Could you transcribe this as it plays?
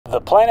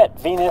the planet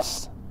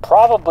Venus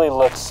probably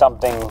looks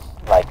something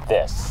like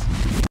this.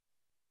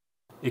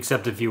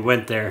 Except if you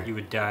went there, you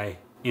would die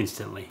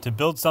instantly. To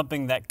build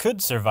something that could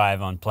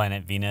survive on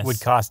planet Venus would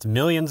cost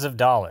millions of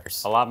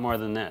dollars. A lot more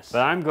than this.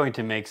 But I'm going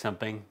to make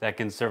something that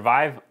can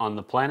survive on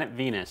the planet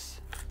Venus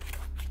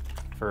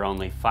for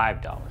only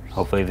 $5.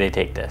 Hopefully they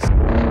take this.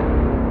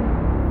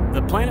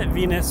 The planet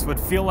Venus would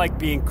feel like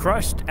being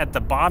crushed at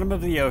the bottom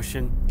of the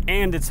ocean,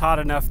 and it's hot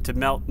enough to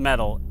melt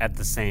metal at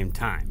the same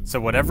time.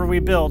 So whatever we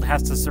build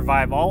has to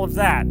survive all of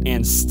that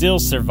and still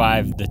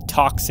survive the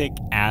toxic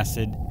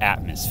acid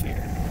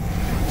atmosphere.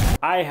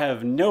 I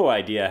have no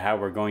idea how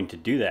we're going to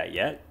do that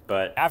yet,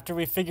 but after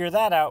we figure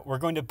that out, we're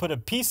going to put a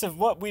piece of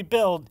what we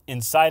build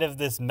inside of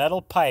this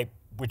metal pipe,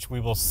 which we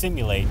will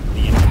simulate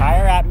the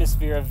entire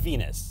atmosphere of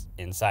Venus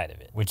inside of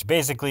it. Which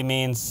basically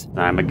means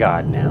I'm a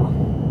god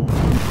now.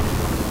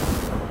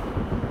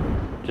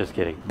 Just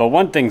kidding. But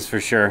one thing's for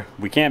sure,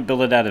 we can't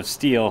build it out of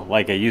steel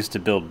like I used to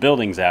build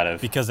buildings out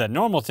of. Because at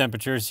normal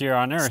temperatures here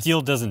on Earth,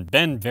 steel doesn't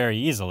bend very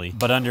easily.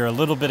 But under a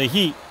little bit of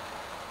heat,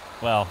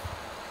 well,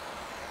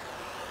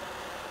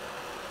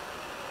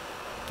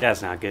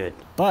 that's not good.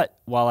 But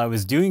while I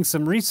was doing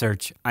some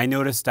research, I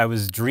noticed I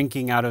was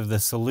drinking out of the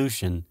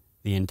solution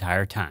the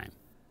entire time.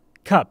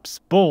 Cups,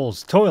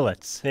 bowls,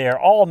 toilets, they are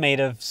all made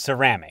of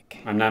ceramic.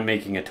 I'm not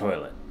making a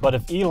toilet. But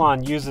if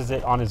Elon uses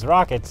it on his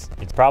rockets,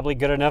 it's probably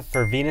good enough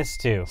for Venus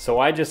too. So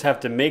I just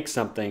have to make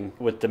something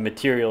with the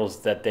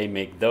materials that they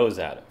make those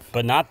out of.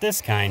 But not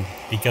this kind,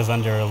 because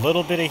under a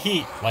little bit of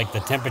heat, like the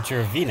temperature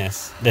of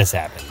Venus, this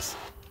happens.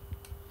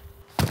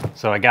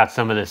 So I got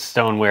some of this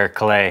stoneware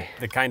clay.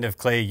 The kind of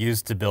clay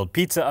used to build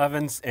pizza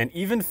ovens and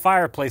even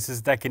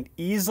fireplaces that can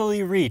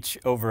easily reach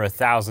over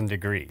 1,000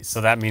 degrees.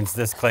 So that means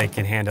this clay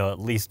can handle at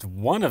least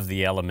one of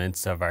the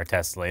elements of our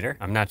test later.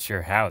 I'm not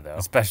sure how though,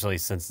 especially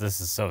since this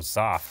is so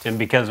soft. And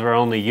because we're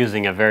only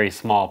using a very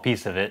small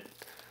piece of it,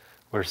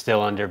 we're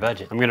still under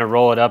budget. I'm gonna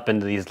roll it up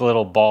into these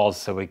little balls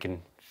so we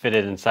can fit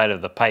it inside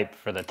of the pipe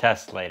for the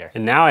test later.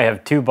 And now I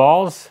have 2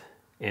 balls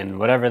and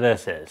whatever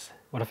this is.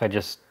 What if I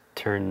just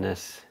turn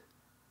this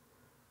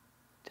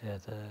to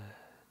the...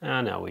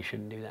 Oh no, we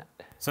shouldn't do that.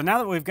 So now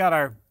that we've got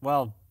our,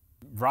 well,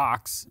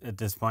 rocks at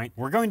this point,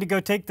 we're going to go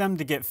take them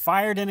to get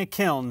fired in a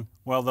kiln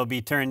while they'll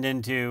be turned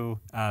into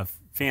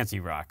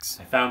fancy rocks.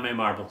 I found my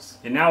marbles.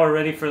 And now we're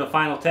ready for the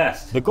final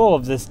test. The goal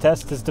of this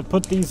test is to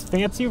put these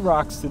fancy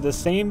rocks through the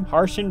same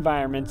harsh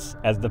environments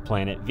as the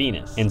planet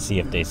Venus and see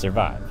if they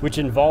survive, which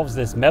involves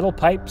this metal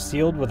pipe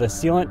sealed with a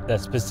sealant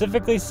that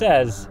specifically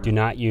says, do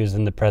not use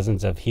in the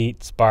presence of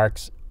heat,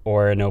 sparks,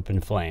 or an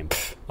open flame.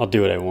 I'll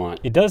do what I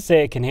want. It does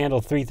say it can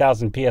handle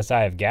 3,000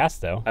 PSI of gas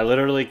though. I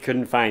literally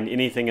couldn't find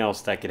anything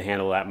else that could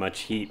handle that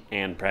much heat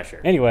and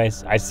pressure.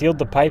 Anyways, I sealed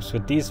the pipes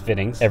with these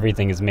fittings.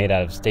 Everything is made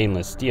out of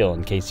stainless steel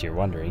in case you're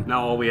wondering.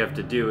 Now all we have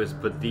to do is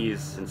put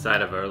these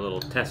inside of our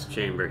little test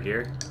chamber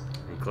here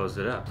and close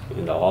it up.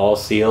 And all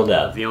sealed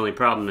up. The only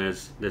problem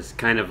is this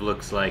kind of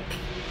looks like...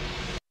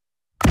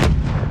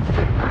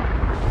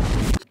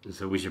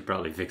 So we should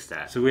probably fix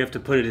that. So we have to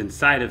put it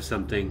inside of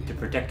something to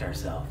protect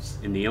ourselves.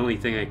 And the only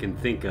thing I can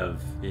think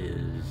of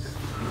is...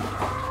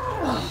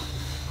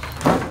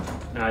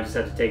 Now I just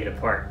have to take it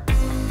apart.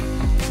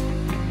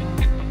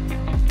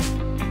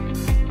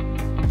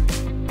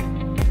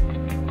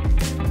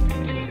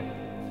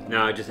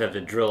 Now I just have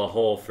to drill a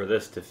hole for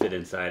this to fit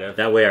inside of.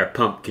 That way our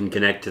pump can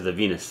connect to the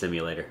Venus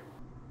simulator.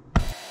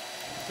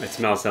 I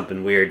smell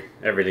something weird.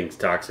 Everything's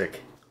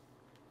toxic.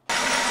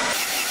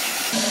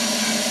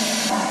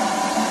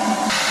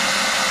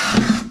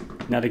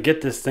 Now to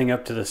get this thing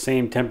up to the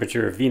same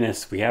temperature of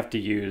Venus, we have to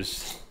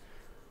use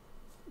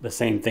the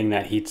same thing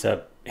that heats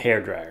up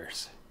hair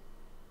dryers.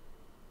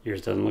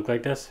 Yours doesn't look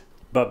like this?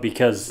 But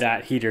because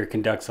that heater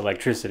conducts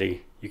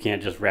electricity, you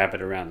can't just wrap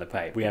it around the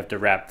pipe. We have to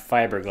wrap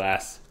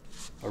fiberglass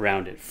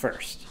around it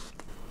first.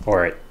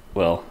 Or it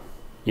will,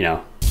 you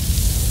know,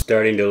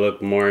 starting to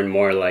look more and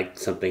more like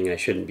something I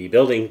shouldn't be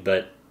building,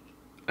 but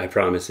I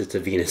promise it's a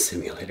Venus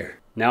simulator.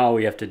 Now all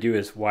we have to do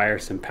is wire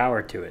some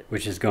power to it,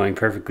 which is going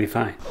perfectly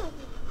fine.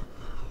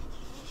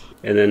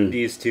 And then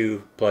these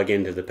two plug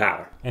into the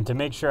power. And to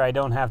make sure I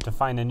don't have to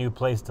find a new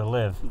place to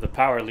live, the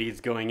power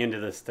leads going into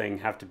this thing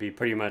have to be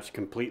pretty much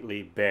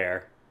completely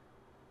bare.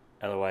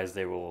 Otherwise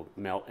they will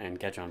melt and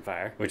catch on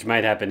fire, which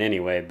might happen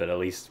anyway, but at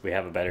least we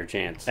have a better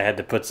chance. I had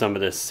to put some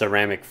of this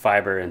ceramic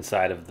fiber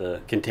inside of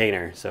the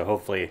container, so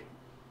hopefully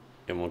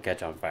it won't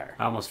catch on fire.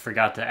 I almost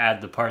forgot to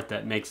add the part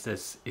that makes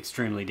this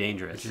extremely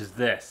dangerous, which is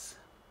this.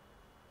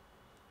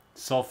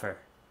 Sulfur.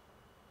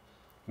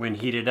 When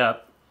heated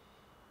up,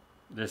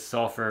 this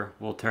sulfur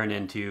will turn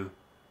into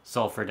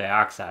sulfur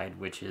dioxide,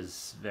 which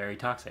is very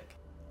toxic.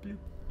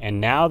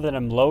 And now that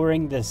I'm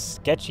lowering this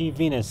sketchy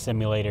Venus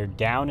simulator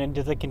down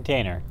into the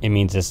container, it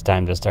means it's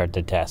time to start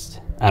the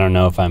test. I don't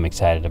know if I'm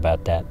excited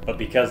about that. But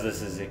because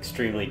this is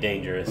extremely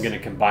dangerous, I'm going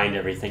to combine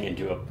everything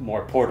into a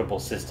more portable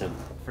system.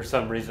 For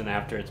some reason,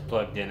 after it's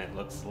plugged in, it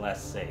looks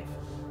less safe.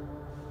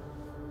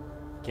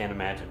 Can't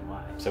imagine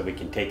why. So we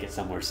can take it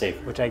somewhere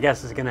safe, which I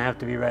guess is gonna have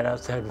to be right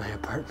outside my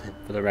apartment.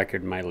 For the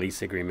record, my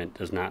lease agreement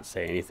does not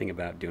say anything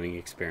about doing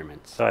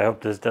experiments. So I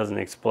hope this doesn't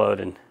explode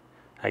and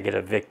I get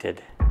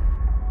evicted.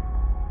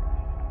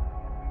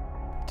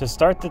 To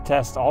start the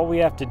test, all we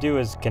have to do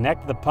is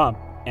connect the pump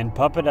and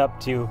pump it up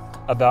to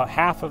about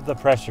half of the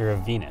pressure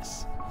of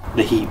Venus.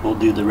 The heat will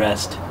do the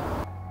rest.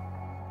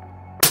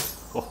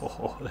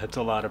 Oh, that's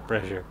a lot of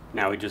pressure.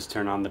 Now we just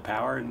turn on the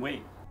power and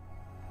wait.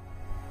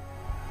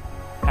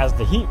 As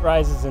the heat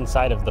rises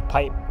inside of the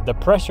pipe, the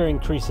pressure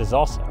increases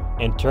also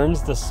and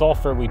turns the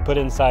sulfur we put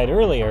inside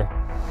earlier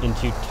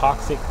into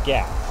toxic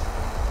gas.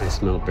 I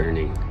smell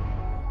burning.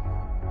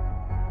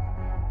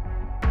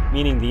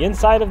 Meaning the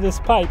inside of this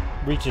pipe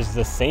reaches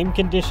the same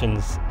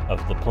conditions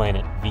of the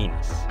planet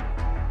Venus.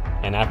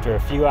 And after a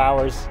few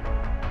hours,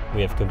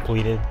 we have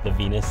completed the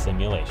Venus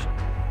simulation.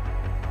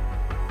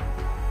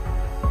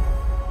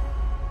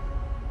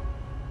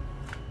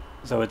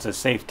 So it's a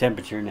safe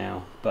temperature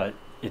now, but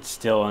it's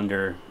still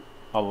under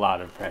a lot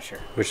of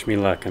pressure. Wish me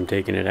luck, I'm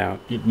taking it out.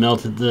 It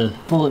melted the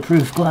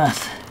bulletproof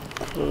glass.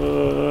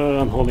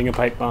 I'm holding a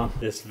pipe bomb.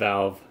 This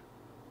valve,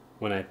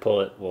 when I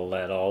pull it, will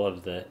let all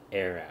of the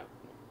air out.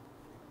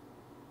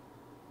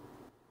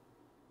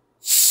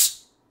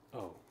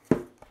 Oh.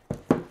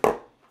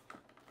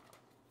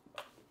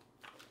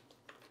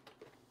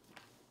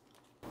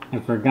 I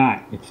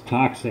forgot, it's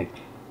toxic.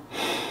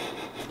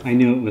 I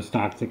knew it was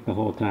toxic the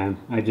whole time.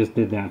 I just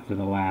did that for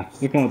the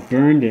laughs. Look how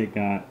burned it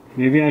got.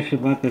 Maybe I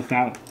should let this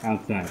out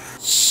outside.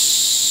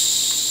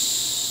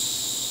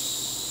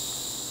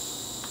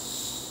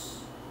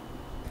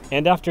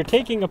 And after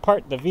taking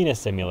apart the Venus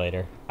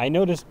simulator, I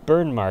noticed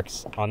burn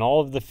marks on all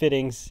of the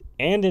fittings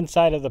and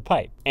inside of the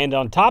pipe. And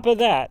on top of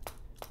that,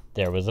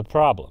 there was a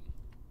problem.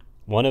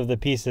 One of the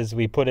pieces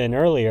we put in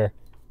earlier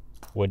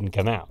wouldn't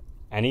come out.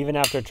 And even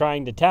after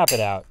trying to tap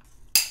it out,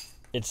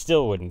 it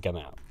still wouldn't come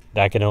out.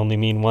 That can only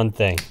mean one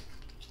thing.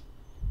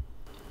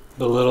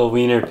 The little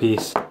wiener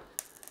piece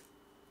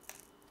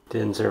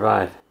didn't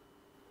survive.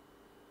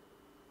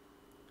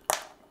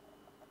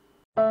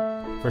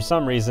 For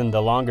some reason,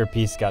 the longer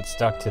piece got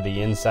stuck to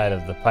the inside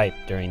of the pipe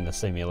during the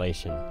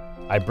simulation.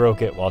 I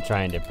broke it while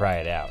trying to pry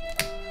it out.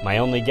 My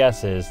only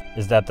guess is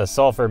that the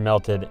sulfur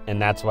melted and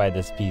that's why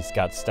this piece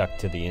got stuck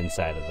to the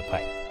inside of the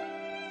pipe.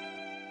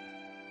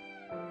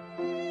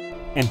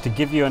 And to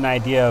give you an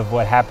idea of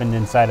what happened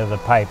inside of the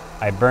pipe,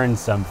 I burned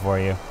some for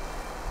you,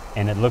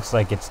 and it looks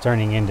like it's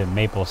turning into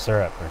maple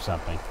syrup or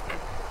something.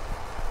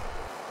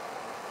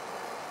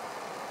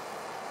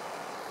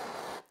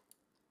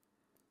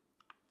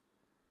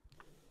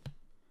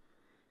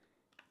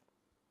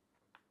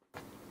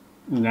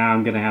 Now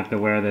I'm gonna have to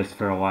wear this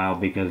for a while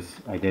because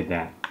I did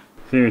that.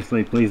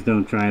 Seriously, please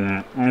don't try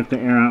that. I have to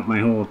air out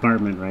my whole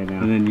apartment right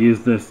now and then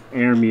use this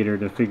air meter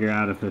to figure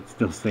out if it's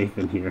still safe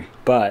in here.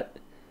 But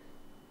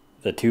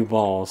the two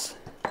balls,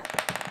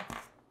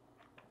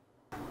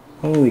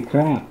 holy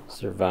crap,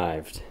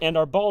 survived. And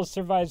our balls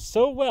survived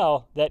so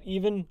well that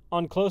even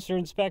on closer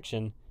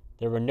inspection,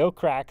 there were no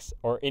cracks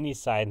or any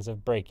signs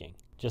of breaking.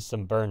 Just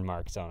some burn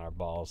marks on our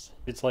balls.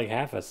 It's like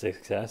half a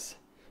success.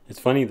 It's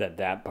funny that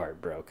that part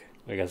broke.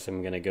 I guess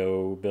I'm gonna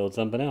go build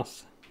something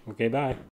else. Okay, bye.